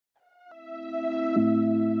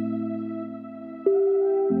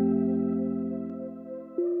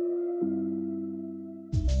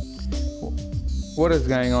What is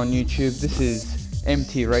going on YouTube? This is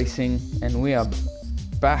MT Racing and we are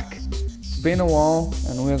back. It's been a while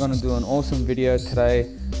and we're going to do an awesome video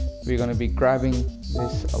today. We're going to be grabbing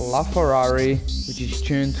this La Ferrari, which is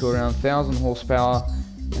tuned to around 1000 horsepower,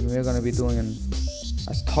 and we're going to be doing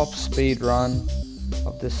a top speed run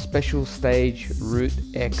of the special stage Route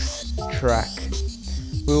X track.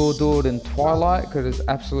 We will do it in twilight because it's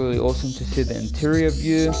absolutely awesome to see the interior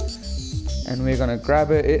view, and we're going to grab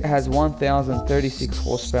it. It has 1036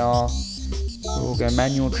 horsepower. We will go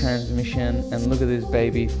manual transmission, and look at this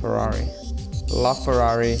baby Ferrari, La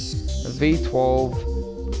Ferrari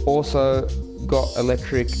V12, also got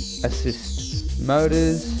electric assist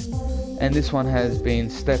motors, and this one has been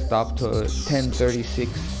stepped up to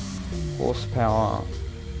 1036 horsepower.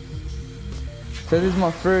 So this is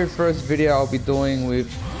my very first video I'll be doing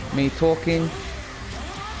with me talking.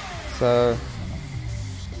 So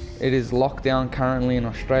it is lockdown currently in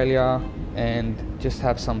Australia and just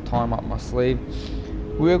have some time up my sleeve.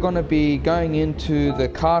 We're going to be going into the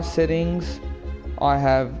car settings. I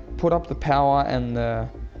have put up the power and the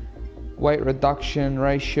weight reduction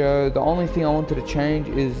ratio. The only thing I wanted to change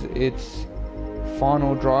is its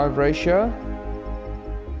final drive ratio.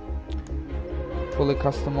 Fully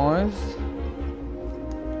customized.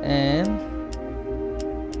 And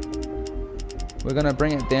we're going to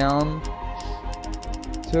bring it down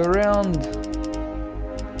to around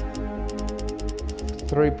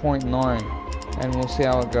 3.9 and we'll see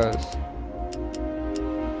how it goes.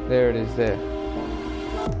 There it is there.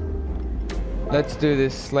 Let's do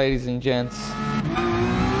this, ladies and gents.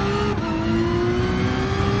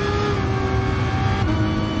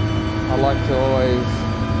 I like to always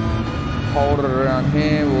hold it around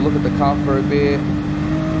here. We'll look at the car for a bit.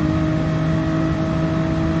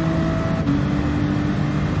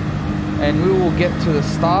 And we will get to the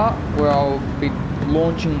start where I'll be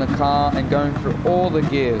launching the car and going through all the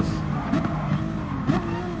gears.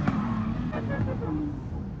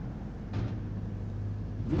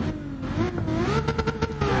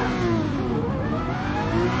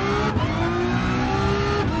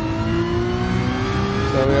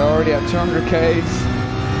 So we're already at 200 k's,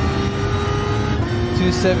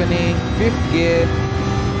 270, 5th gear,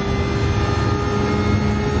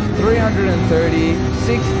 330,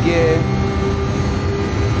 6th gear,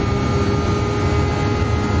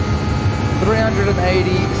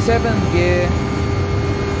 380, 7th gear,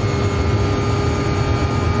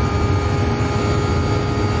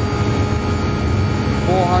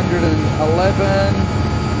 411,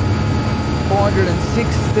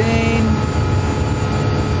 416,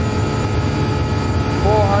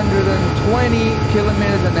 420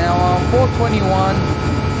 kilometers an hour, 421,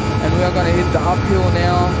 and we are going to hit the uphill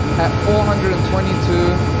now at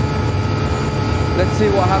 422. Let's see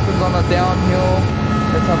what happens on the downhill.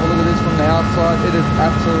 Let's have a look at this from the outside. It is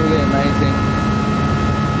absolutely amazing.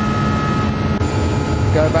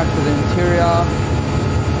 Go back to the interior.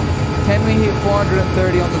 Can we hit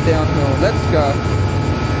 430 on the downhill? Let's go.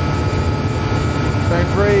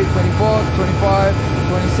 23, 24, 25,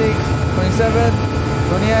 26, 27,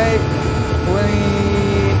 28,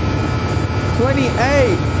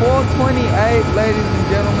 28, 428, ladies and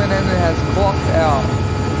gentlemen, and it has clocked out.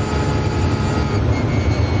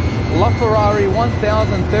 La Ferrari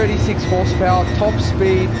 1036 horsepower, top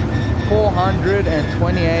speed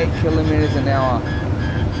 428 kilometers an hour.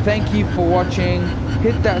 Thank you for watching.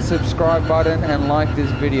 Hit that subscribe button and like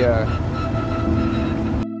this video.